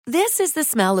This is the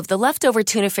smell of the leftover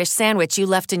tuna fish sandwich you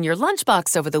left in your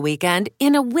lunchbox over the weekend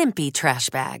in a wimpy trash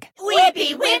bag.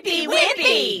 Wimpy, wimpy,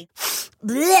 wimpy!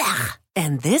 Blech!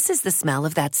 And this is the smell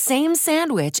of that same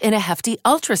sandwich in a Hefty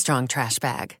Ultra Strong trash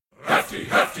bag. Hefty,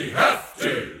 hefty,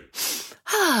 hefty!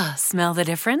 Ah, smell the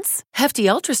difference? Hefty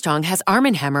Ultra Strong has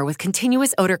Arm & Hammer with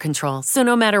continuous odor control, so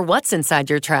no matter what's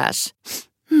inside your trash,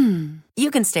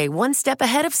 you can stay one step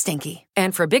ahead of stinky.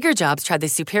 And for bigger jobs, try the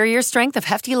superior strength of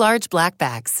Hefty Large Black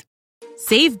Bags.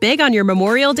 Save big on your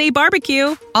Memorial Day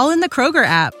barbecue, all in the Kroger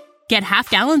app. Get half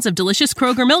gallons of delicious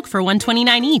Kroger milk for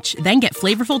 $1.29 each. Then get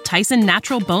flavorful Tyson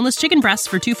natural boneless chicken breasts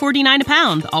for $2.49 a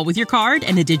pound, all with your card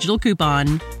and a digital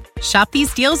coupon. Shop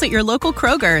these deals at your local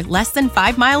Kroger, less than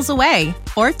 5 miles away.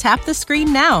 Or tap the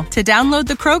screen now to download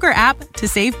the Kroger app to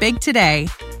save big today.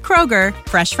 Kroger,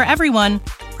 fresh for everyone.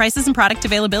 Prices and product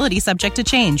availability subject to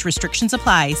change. Restrictions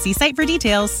apply. See site for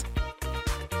details.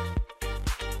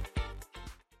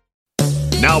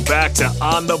 Now back to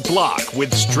On the Block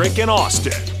with Strick and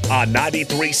Austin on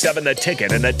 93.7 The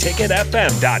Ticket and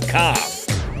theticketfm.com.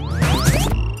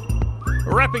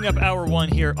 Wrapping up hour one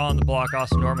here on the block,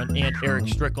 Austin Norman and Eric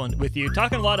Strickland with you.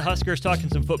 Talking a lot of Huskers, talking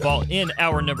some football in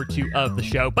hour number 2 of the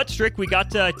show. But Strick, we got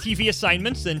TV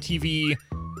assignments and TV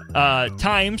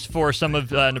times for some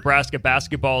of Nebraska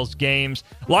basketball's games.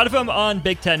 A lot of them on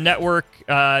Big Ten Network.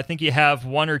 I think you have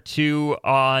 1 or 2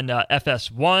 on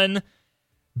FS1.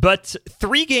 But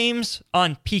 3 games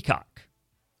on Peacock,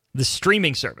 the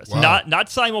streaming service. Wow. Not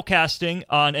simulcasting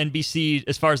on NBC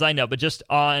as far as I know, but just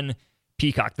on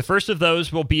Peacock. The first of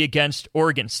those will be against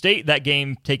Oregon State, that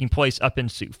game taking place up in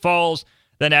Sioux Falls.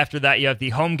 Then after that, you have the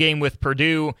home game with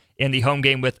Purdue and the home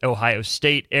game with Ohio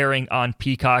State airing on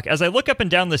Peacock. As I look up and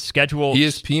down the schedule...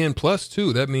 ESPN Plus,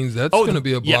 too. That means that's going to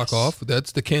be a block off.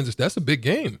 That's the Kansas. That's a big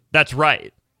game. That's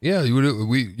right. Yeah,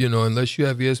 unless you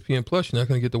have ESPN Plus, you're not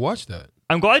going to get to watch that.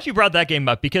 I'm glad you brought that game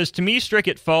up because to me, Strick,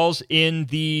 it falls in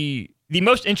the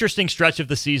most interesting stretch of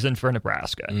the season for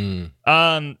Nebraska.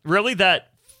 Really that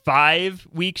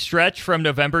 5-week stretch from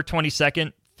November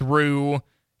 22nd through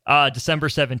December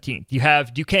 17th. You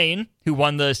have Duquesne, who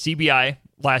won the CBI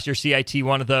last year, CIT,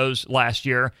 one of those last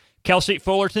year. Cal State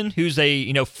Fullerton, who's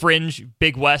a fringe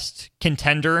Big West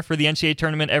contender for the NCAA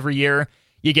tournament every year.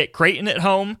 You get Creighton at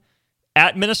home,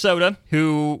 at Minnesota,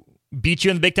 who beat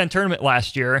you in the Big Ten tournament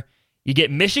last year. You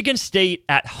get Michigan State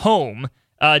at home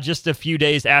just a few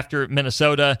days after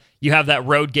Minnesota. You have that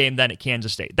road game then at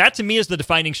Kansas State. That, to me, is the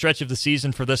defining stretch of the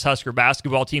season for this Husker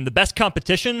basketball team. The best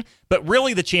competition, but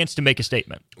really the chance to make a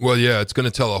statement. Well, yeah, it's going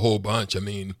to tell a whole bunch. I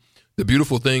mean, the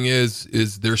beautiful thing is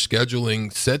their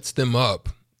scheduling sets them up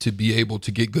to be able to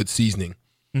get good seasoning.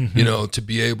 Mm-hmm. To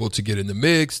be able to get in the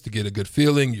mix, to get a good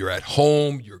feeling. You're at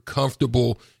home. You're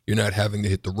comfortable. You're not having to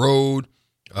hit the road.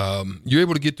 You're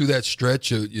able to get through that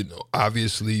stretch,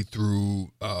 obviously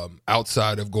through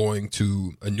outside of going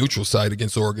to a neutral site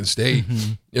against Oregon State.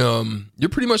 Mm-hmm. You're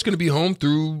pretty much going to be home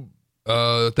through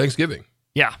Thanksgiving.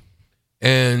 Yeah.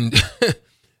 And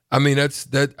I mean,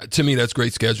 to me, that's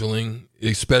great scheduling,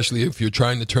 especially if you're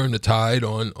trying to turn the tide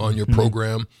on your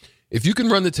program. If you can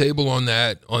run the table on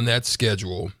that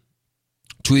schedule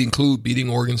to include beating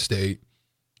Oregon State,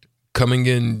 coming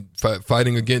in,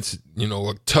 fighting against,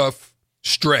 a tough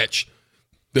stretch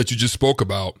that you just spoke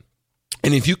about,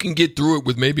 and if you can get through it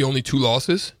with maybe only 2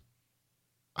 losses,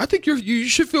 I think you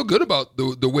should feel good about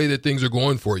the way that things are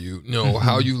going for you.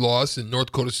 How you lost in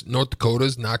North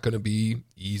Dakota's not going to be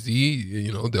easy.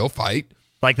 They'll fight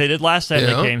like they did last time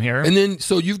they came here. And then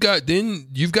so you've got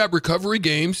recovery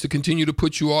games to continue to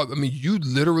put you off. I mean, you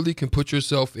literally can put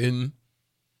yourself in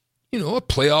a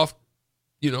playoff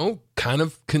kind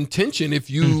of contention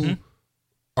if you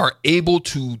are able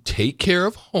to take care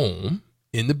of home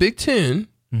in the Big Ten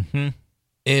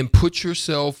and put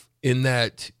yourself in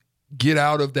that, get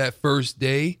out of that first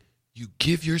day, you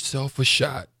give yourself a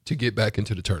shot to get back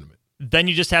into the tournament. Then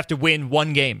you just have to win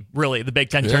 1 game, really, the Big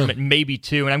Ten tournament, maybe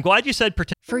 2. And I'm glad you said...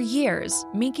 For years,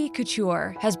 Minky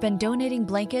Couture has been donating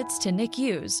blankets to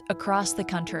NICUs across the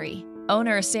country.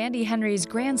 Owner Sandy Henry's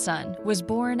grandson was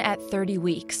born at 30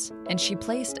 weeks, and she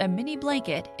placed a mini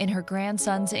blanket in her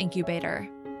grandson's incubator.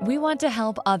 We want to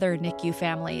help other NICU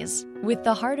families with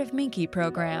the Heart of Minky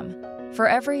program. For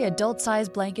every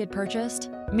adult-sized blanket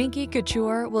purchased, Minky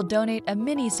Couture will donate a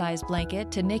mini-sized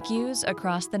blanket to NICUs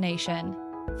across the nation.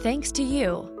 Thanks to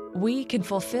you, we can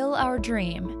fulfill our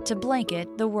dream to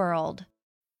blanket the world.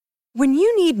 When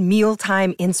you need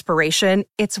mealtime inspiration,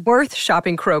 it's worth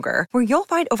shopping Kroger, where you'll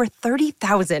find over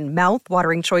 30,000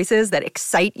 mouth-watering choices that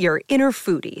excite your inner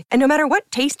foodie. And no matter what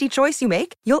tasty choice you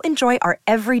make, you'll enjoy our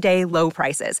everyday low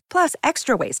prices, plus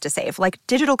extra ways to save, like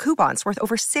digital coupons worth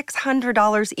over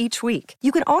 $600 each week.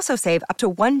 You can also save up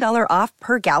to $1 off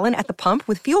per gallon at the pump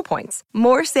with fuel points.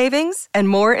 More savings and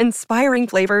more inspiring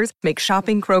flavors make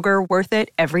shopping Kroger worth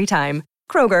it every time.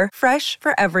 Kroger, fresh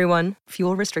for everyone.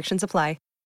 Fuel restrictions apply.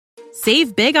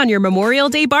 Save big on your Memorial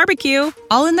Day barbecue,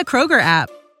 all in the Kroger app.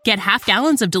 Get half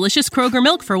gallons of delicious Kroger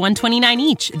milk for $1.29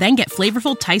 each. Then get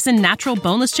flavorful Tyson natural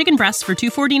boneless chicken breasts for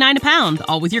 $2.49 a pound,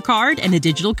 all with your card and a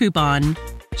digital coupon.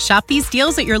 Shop these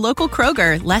deals at your local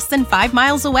Kroger, less than 5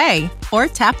 miles away. Or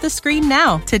tap the screen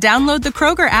now to download the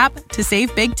Kroger app to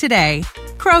save big today.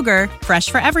 Kroger, fresh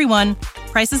for everyone.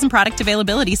 Prices and product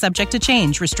availability subject to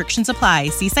change. Restrictions apply.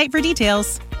 See site for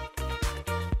details.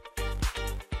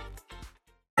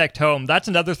 Home. That's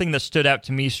another thing that stood out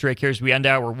to me, Strick, here as we end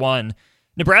hour one.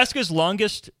 Nebraska's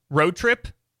longest road trip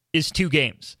is 2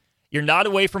 games. You're not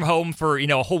away from home for,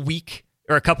 a whole week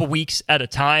or a couple weeks at a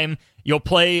time. You'll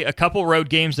play a couple road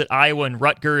games at Iowa and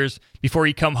Rutgers before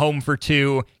you come home for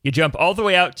 2. You jump all the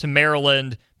way out to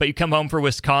Maryland, but you come home for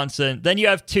Wisconsin. Then you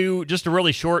have 2, just a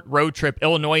really short road trip,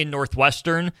 Illinois and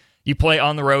Northwestern. You play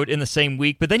on the road in the same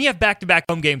week, but then you have back-to-back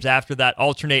home games after that,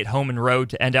 alternate home and road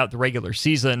to end out the regular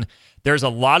season. There's a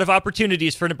lot of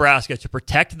opportunities for Nebraska to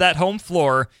protect that home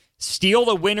floor, steal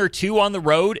a win or 2 on the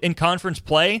road in conference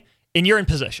play, and you're in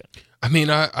position. I mean,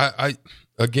 I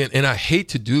again, and I hate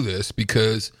to do this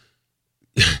because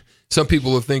some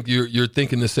people will think you're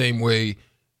thinking the same way.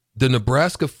 The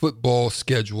Nebraska football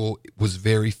schedule was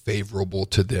very favorable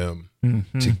to them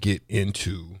to get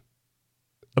into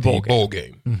a bowl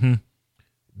game. Mm-hmm.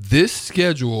 This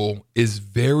schedule is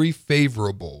very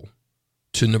favorable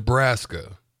to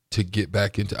Nebraska to get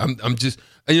back into. I'm just,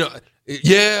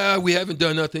 yeah, we haven't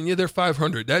done nothing. Yeah, they're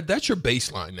 500. That's your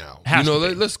baseline now.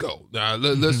 Let's go.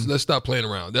 Let's stop playing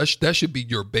around. That should be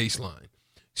your baseline,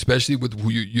 especially with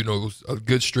a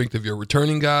good strength of your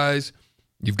returning guys.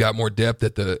 You've got more depth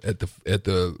at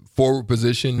the forward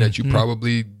position that you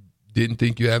probably didn't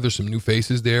think you had. There's some new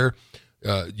faces there.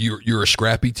 You're a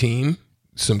scrappy team.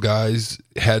 Some guys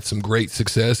had some great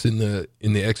success in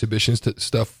the exhibition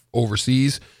stuff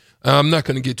overseas. I'm not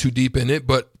going to get too deep in it,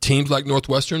 but teams like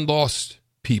Northwestern lost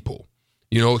people.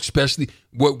 Especially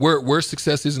where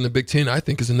success is in the Big Ten, I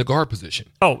think, is in the guard position.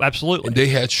 Oh, absolutely. And they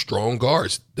had strong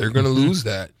guards. They're going to lose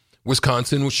that.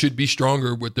 Wisconsin should be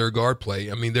stronger with their guard play.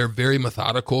 I mean, they're very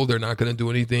methodical. They're not going to do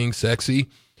anything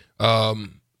sexy.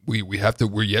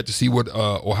 We're yet to see what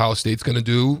Ohio State's going to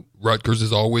do. Rutgers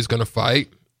is always going to fight.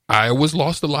 Iowa's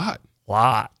lost a lot.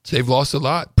 They've lost a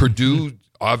lot. Purdue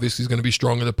obviously is going to be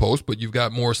strong in the post, but you've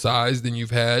got more size than you've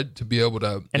had to be able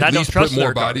to at least put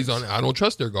more bodies on it. I don't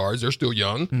trust their guards. They're still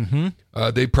young.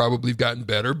 They probably have gotten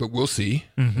better, but we'll see.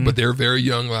 But they're very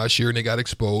young last year, and they got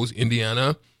exposed.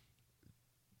 Indiana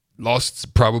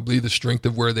lost probably the strength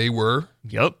of where they were.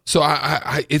 Yep. So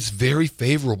I it's very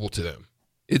favorable to them.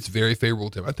 It's very favorable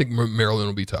to them. I think Maryland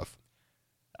will be tough.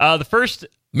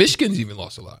 Michigan's even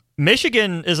lost a lot.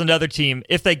 Michigan is another team.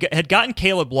 If they had gotten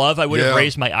Caleb Love, I would have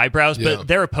raised my eyebrows, but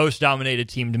they're a post-dominated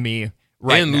team to me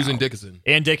right now. And losing Dickinson.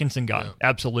 And Dickinson gone. Yeah.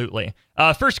 Absolutely.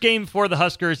 First game for the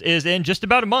Huskers is in just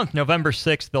about a month, November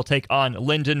 6th. They'll take on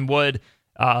Lindenwood.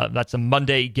 That's a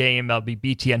Monday game. That'll be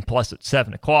BTN Plus at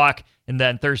 7 o'clock. And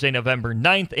then Thursday, November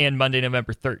 9th and Monday,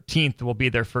 November 13th will be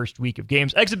their first week of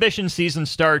games. Exhibition season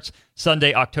starts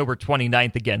Sunday, October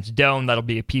 29th against Doane. That'll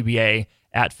be a PBA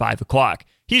at 5 o'clock.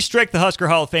 He's Strick, the Husker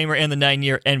Hall of Famer and the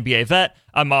 9-year NBA vet.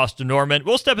 I'm Austin Norman.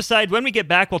 We'll step aside. When we get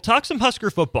back, we'll talk some Husker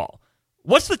football.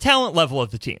 What's the talent level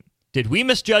of the team? Did we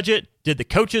misjudge it? Did the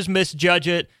coaches misjudge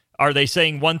it? Are they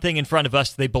saying one thing in front of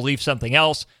us? Do they believe something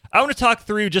else? I want to talk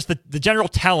through just the general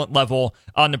talent level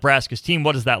on Nebraska's team.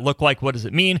 What does that look like? What does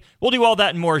it mean? We'll do all that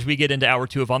and more as we get into hour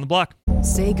 2 of On the Block.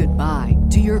 Say goodbye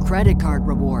to your credit card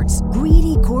rewards.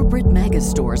 Greedy corporate mega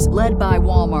stores, led by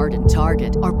Walmart and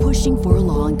Target, are pushing for a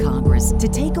law in Congress to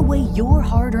take away your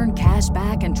hard-earned cash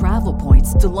back and travel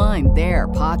points to line their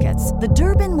pockets. The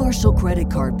Durbin-Marshall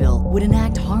credit card bill would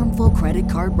enact harmful credit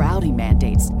card routing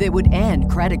mandates that would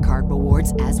end credit card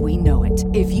rewards as we know it.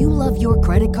 If you love your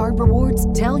credit card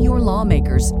rewards, tell your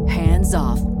lawmakers, hands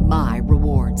off my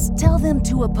rewards. Tell them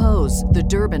to oppose the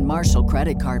Durbin-Marshall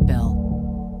credit card bill.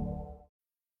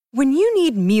 When you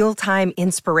need mealtime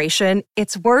inspiration,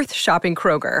 it's worth shopping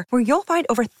Kroger, where you'll find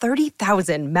over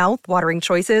 30,000 mouth-watering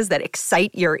choices that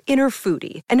excite your inner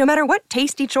foodie. And no matter what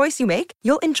tasty choice you make,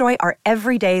 you'll enjoy our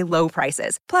everyday low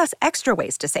prices, plus extra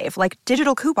ways to save, like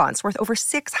digital coupons worth over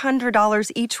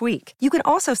 $600 each week. You can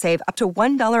also save up to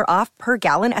 $1 off per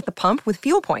gallon at the pump with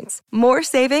fuel points. More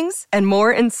savings and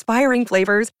more inspiring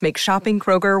flavors make shopping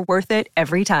Kroger worth it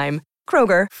every time.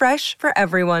 Kroger, fresh for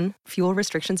everyone. Fuel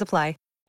restrictions apply.